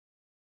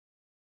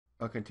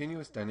A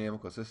continuous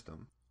dynamical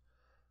system,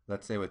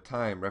 let's say with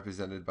time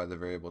represented by the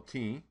variable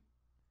t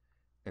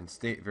and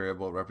state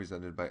variable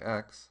represented by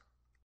x,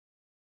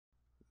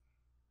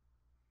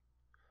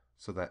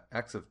 so that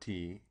x of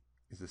t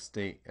is the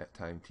state at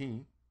time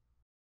t.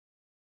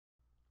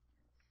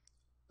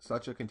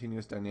 Such a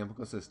continuous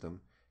dynamical system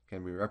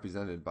can be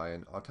represented by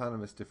an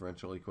autonomous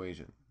differential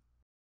equation.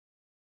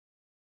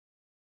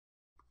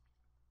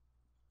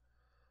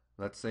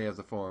 Let's say of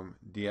the form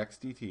dx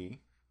dt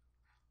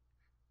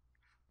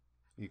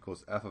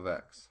equals f of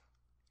x,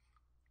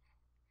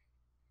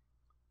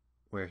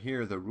 where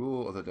here the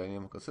rule of the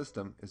dynamical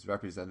system is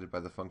represented by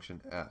the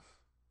function f.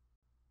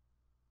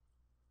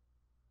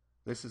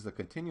 This is a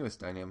continuous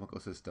dynamical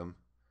system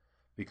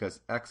because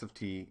x of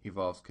t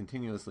evolves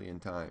continuously in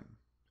time.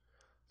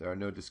 There are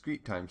no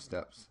discrete time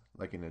steps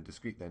like in a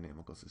discrete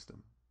dynamical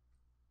system.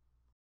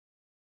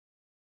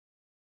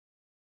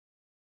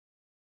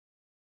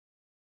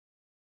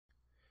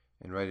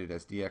 And write it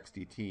as dx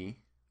dt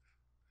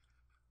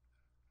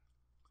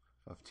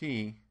of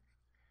t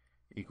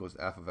equals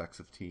f of x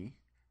of t.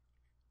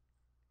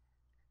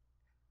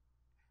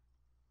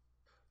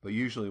 But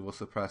usually we'll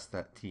suppress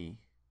that t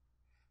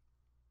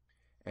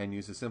and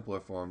use a simpler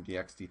form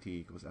dx dt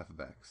equals f of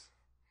x.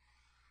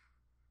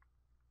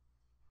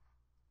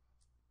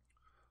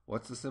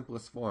 What's the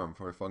simplest form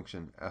for a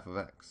function f of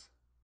x?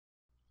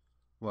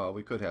 Well,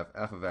 we could have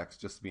f of x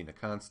just being a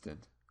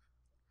constant.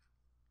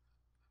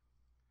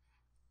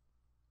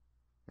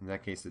 In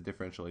that case, the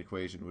differential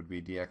equation would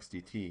be dx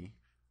dt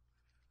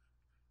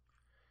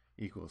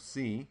equals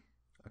c,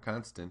 a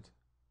constant.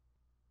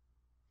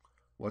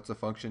 What's a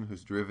function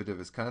whose derivative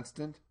is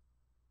constant?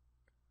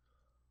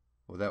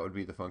 Well, that would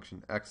be the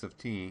function x of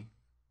t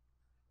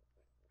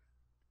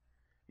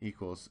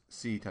equals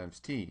c times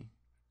t.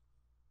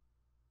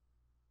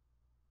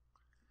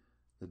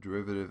 The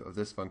derivative of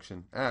this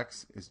function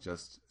x is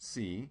just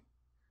c,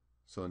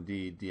 so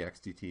indeed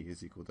dx dt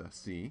is equal to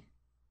c.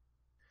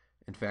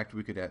 In fact,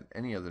 we could add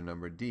any other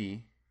number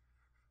d,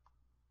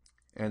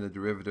 and the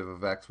derivative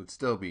of x would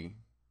still be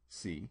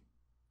c.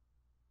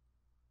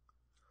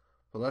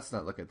 But let's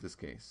not look at this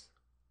case.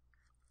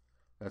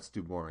 That's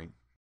too boring.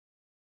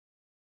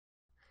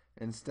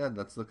 Instead,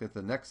 let's look at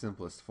the next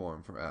simplest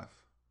form for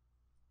f.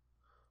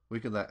 We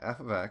could let f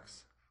of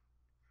x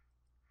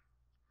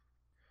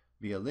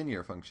be a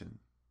linear function.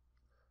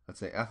 Let's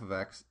say f of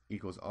x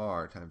equals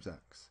r times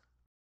x,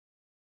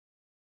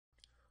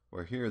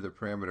 where here the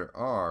parameter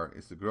r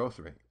is the growth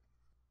rate,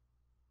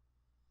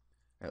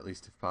 at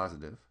least if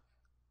positive.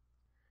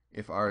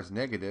 If r is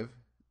negative,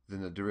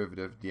 then the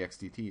derivative dx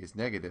dt is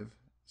negative,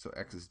 so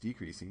x is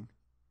decreasing.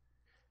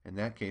 In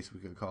that case, we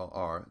could call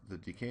r the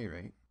decay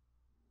rate.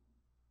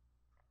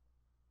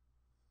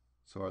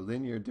 So our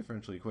linear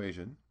differential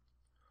equation,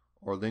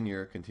 or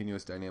linear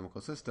continuous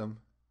dynamical system,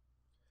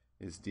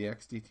 is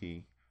dx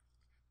dt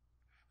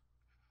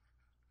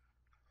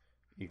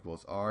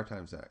equals r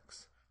times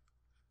x,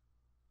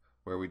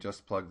 where we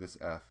just plug this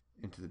f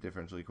into the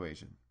differential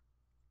equation.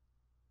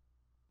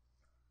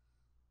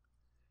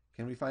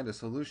 Can we find a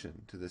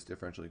solution to this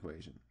differential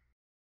equation?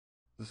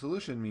 The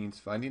solution means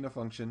finding a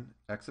function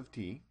x of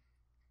t,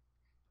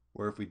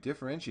 where if we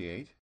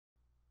differentiate,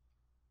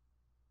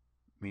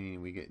 meaning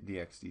we get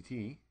dx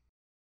dt,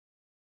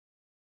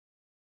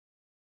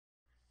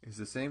 is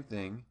the same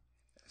thing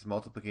as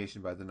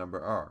multiplication by the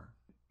number r,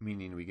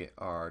 meaning we get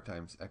r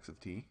times x of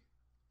t.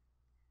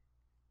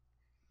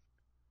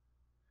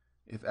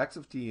 If x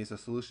of t is a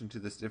solution to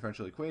this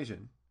differential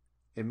equation,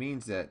 it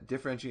means that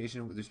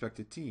differentiation with respect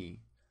to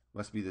t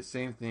must be the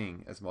same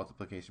thing as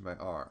multiplication by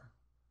r.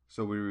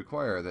 So we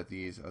require that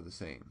these are the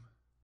same.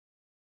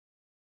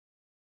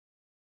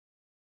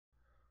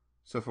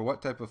 So for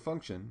what type of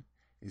function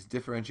is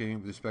differentiating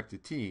with respect to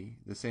t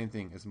the same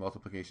thing as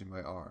multiplication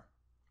by r?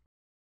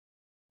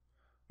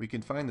 We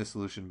can find the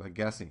solution by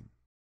guessing.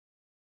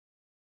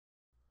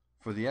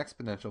 For the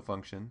exponential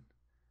function,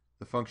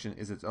 the function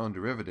is its own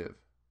derivative.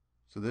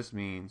 So this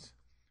means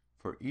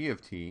for e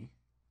of t,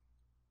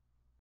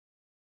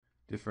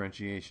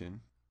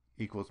 differentiation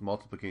equals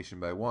multiplication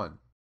by 1.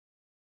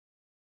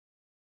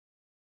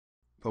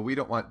 But we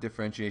don't want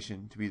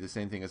differentiation to be the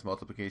same thing as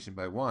multiplication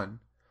by 1.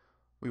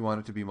 We want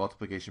it to be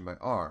multiplication by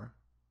r.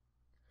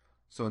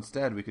 So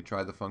instead we could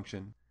try the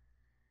function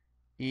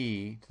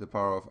e to the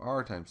power of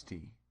r times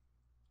t.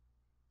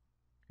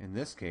 In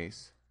this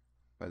case,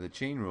 by the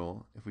chain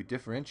rule, if we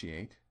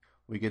differentiate,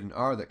 we get an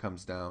r that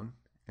comes down,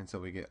 and so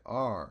we get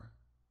r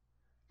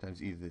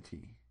times e to the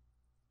t.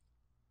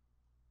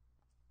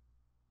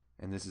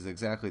 And this is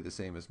exactly the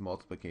same as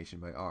multiplication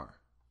by r.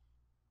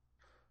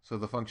 So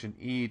the function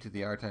e to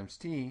the r times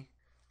t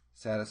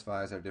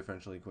satisfies our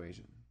differential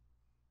equation.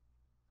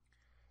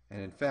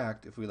 And in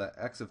fact, if we let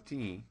x of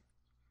t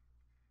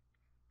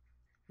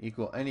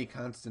equal any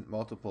constant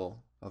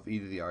multiple of e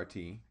to the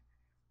rt,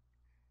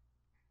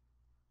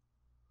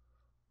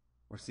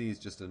 where c is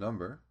just a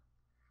number,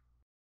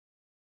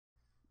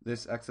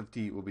 this x of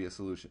t will be a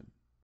solution.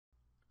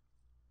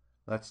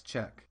 Let's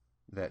check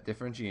that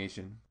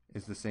differentiation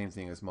is the same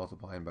thing as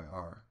multiplying by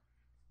r.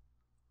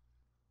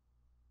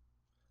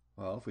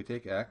 Well, if we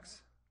take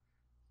x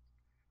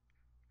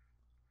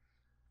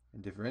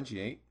and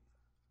differentiate,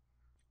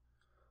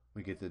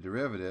 we get the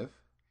derivative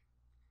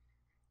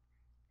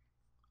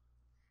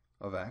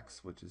of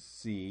x, which is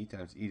c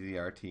times e to the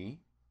rt.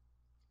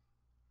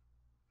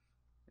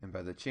 And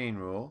by the chain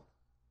rule,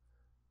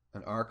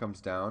 an r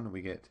comes down, and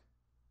we get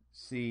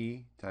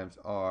c times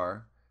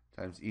r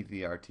times e to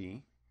the rt.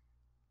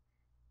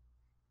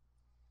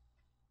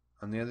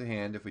 On the other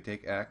hand, if we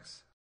take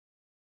x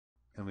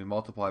and we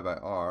multiply by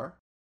r,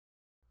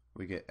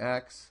 we get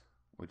x,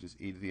 which is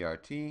e to the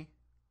rt,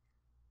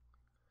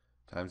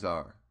 times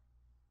r.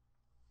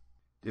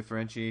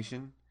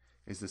 Differentiation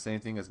is the same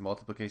thing as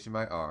multiplication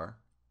by r.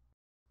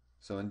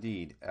 So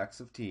indeed, x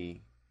of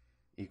t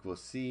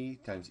equals c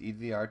times e to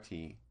the rt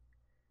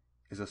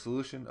is a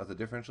solution of the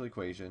differential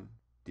equation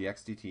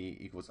dx dt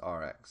equals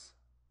rx.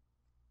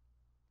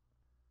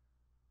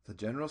 The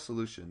general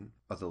solution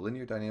of the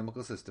linear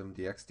dynamical system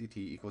dx dt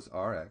equals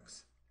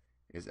rx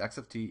is x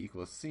of t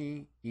equals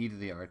c e to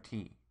the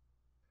rt.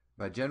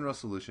 By general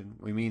solution,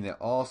 we mean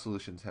that all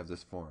solutions have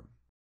this form.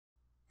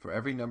 For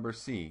every number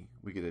c,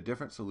 we get a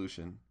different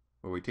solution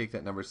where we take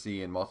that number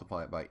c and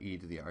multiply it by e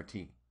to the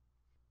rt.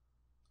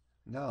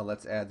 Now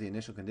let's add the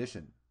initial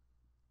condition.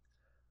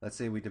 Let's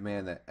say we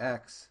demand that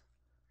x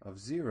of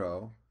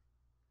 0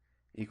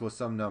 equals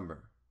some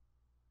number.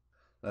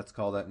 Let's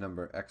call that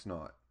number x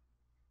naught.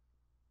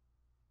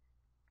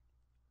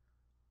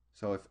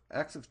 So if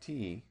x of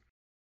t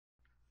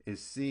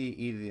is c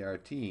e to the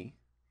rt,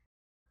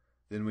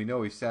 then we know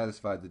we've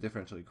satisfied the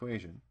differential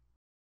equation.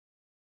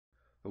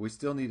 But we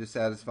still need to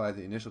satisfy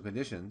the initial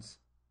conditions,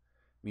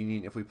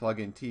 meaning if we plug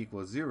in t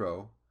equals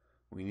 0,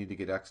 we need to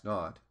get x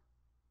naught.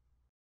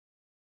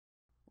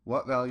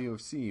 What value of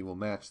c will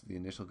match the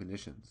initial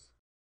conditions?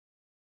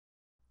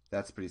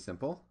 That's pretty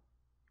simple.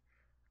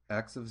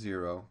 X of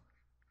 0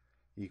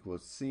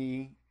 equals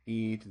c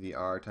e to the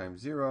r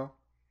times 0,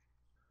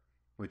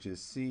 which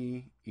is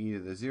c e to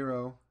the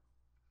 0,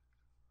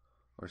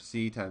 or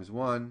c times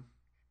 1,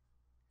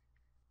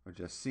 or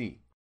just c.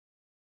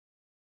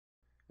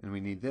 And we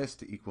need this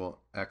to equal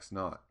x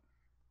naught.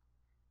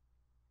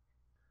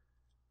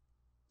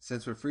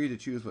 Since we're free to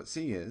choose what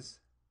c is,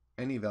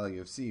 any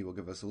value of c will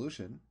give a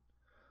solution.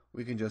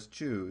 We can just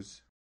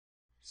choose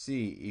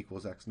c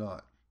equals x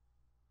naught.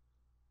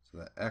 So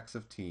that x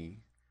of t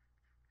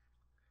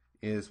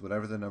is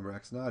whatever the number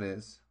x naught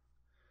is,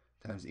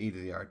 times e to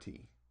the rt.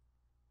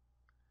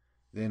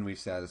 Then we've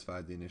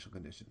satisfied the initial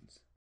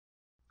conditions.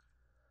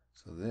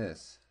 So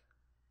this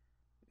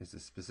is the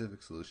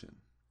specific solution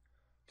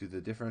to the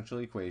differential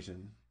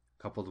equation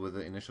coupled with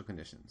the initial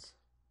conditions.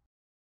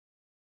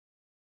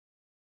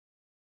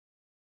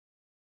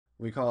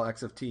 We call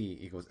x of t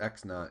equals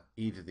x naught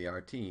e to the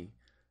rt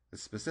the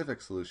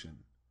specific solution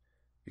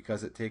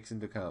because it takes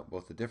into account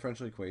both the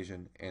differential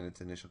equation and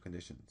its initial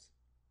conditions.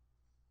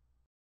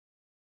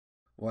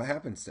 What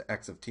happens to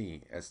x of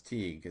t as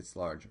t gets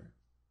larger?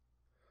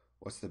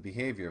 What's the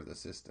behavior of the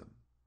system?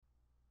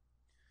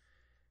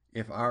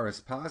 If r is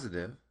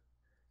positive,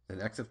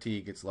 then x of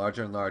t gets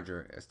larger and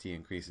larger as t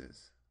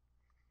increases.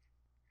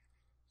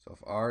 So if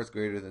r is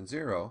greater than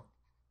 0,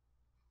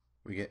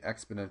 we get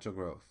exponential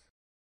growth.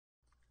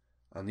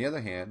 On the other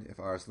hand, if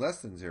r is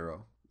less than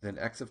 0, then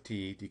x of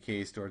t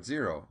decays towards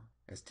 0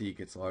 as t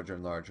gets larger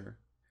and larger,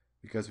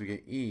 because we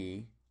get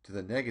e to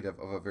the negative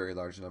of a very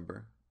large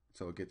number,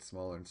 so it gets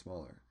smaller and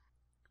smaller.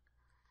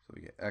 So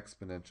we get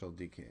exponential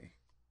decay.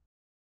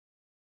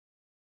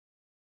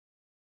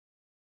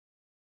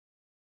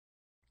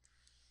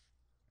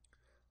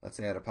 Let's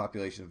say I had a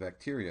population of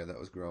bacteria that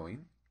was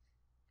growing,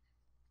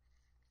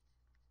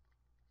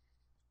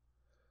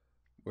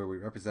 where we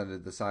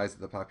represented the size of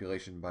the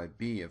population by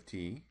b of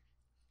t.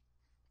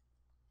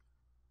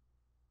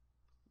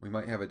 We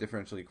might have a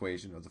differential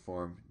equation of the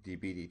form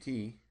dB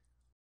dt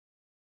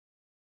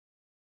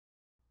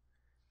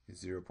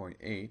is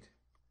 0.8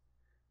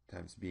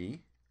 times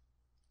b.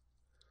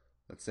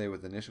 Let's say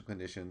with initial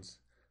conditions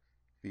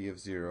b of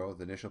 0,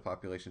 the initial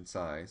population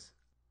size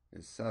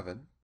is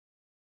 7.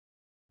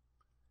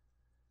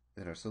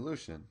 Then our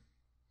solution,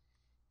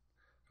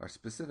 our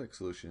specific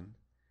solution,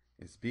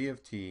 is b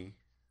of t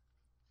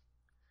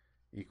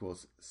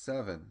equals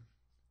 7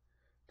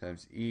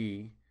 times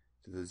e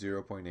to the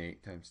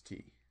 0.8 times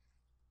t.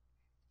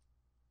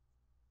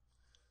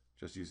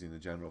 Just using the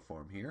general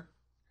form here.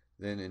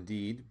 Then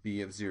indeed,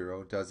 b of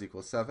 0 does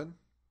equal 7,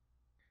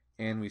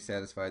 and we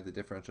satisfied the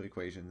differential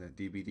equation that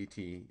dB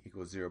dt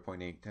equals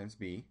 0.8 times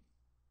b.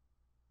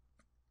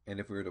 And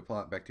if we were to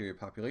plot bacteria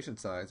population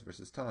size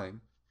versus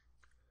time,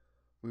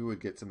 we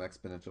would get some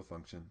exponential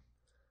function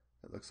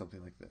that looks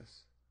something like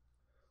this,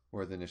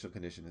 where the initial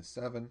condition is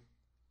 7,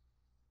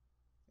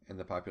 and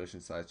the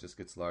population size just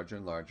gets larger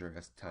and larger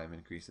as time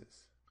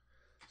increases.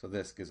 So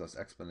this gives us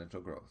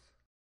exponential growth.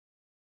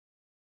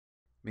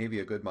 Maybe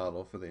a good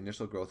model for the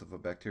initial growth of a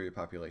bacteria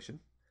population,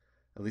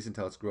 at least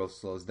until its growth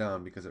slows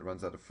down because it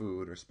runs out of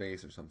food or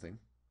space or something.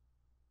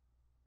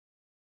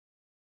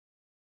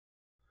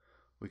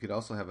 We could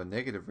also have a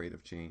negative rate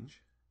of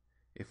change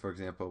if, for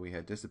example, we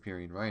had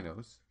disappearing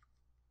rhinos,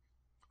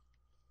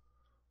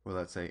 where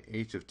let's say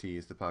h of t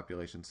is the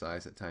population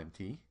size at time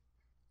t.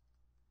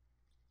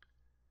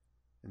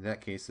 In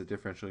that case, the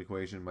differential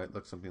equation might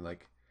look something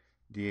like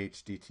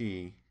dh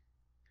dt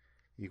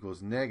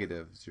equals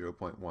negative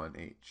 0.1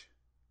 h,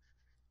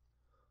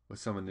 with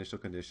some initial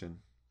condition,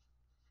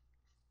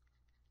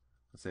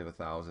 let's say of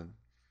 1,000.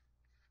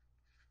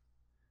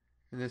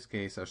 In this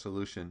case, our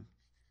solution,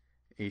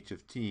 h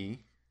of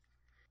t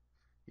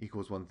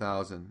equals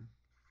 1,000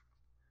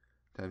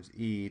 times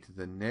e to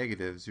the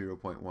negative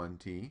 0.1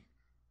 t.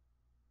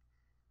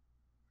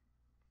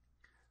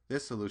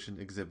 This solution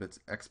exhibits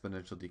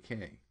exponential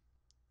decay,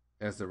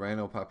 as the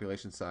rhino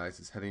population size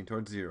is heading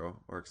towards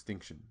zero, or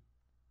extinction.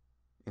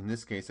 In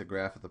this case, a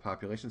graph of the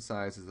population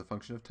size as a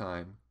function of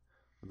time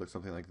would look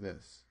something like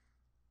this,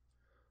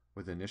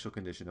 with the initial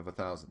condition of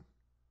 1,000.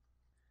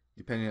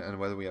 Depending on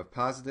whether we have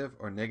positive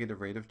or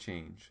negative rate of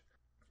change,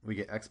 we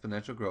get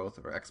exponential growth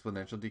or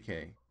exponential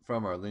decay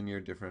from our linear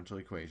differential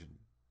equation.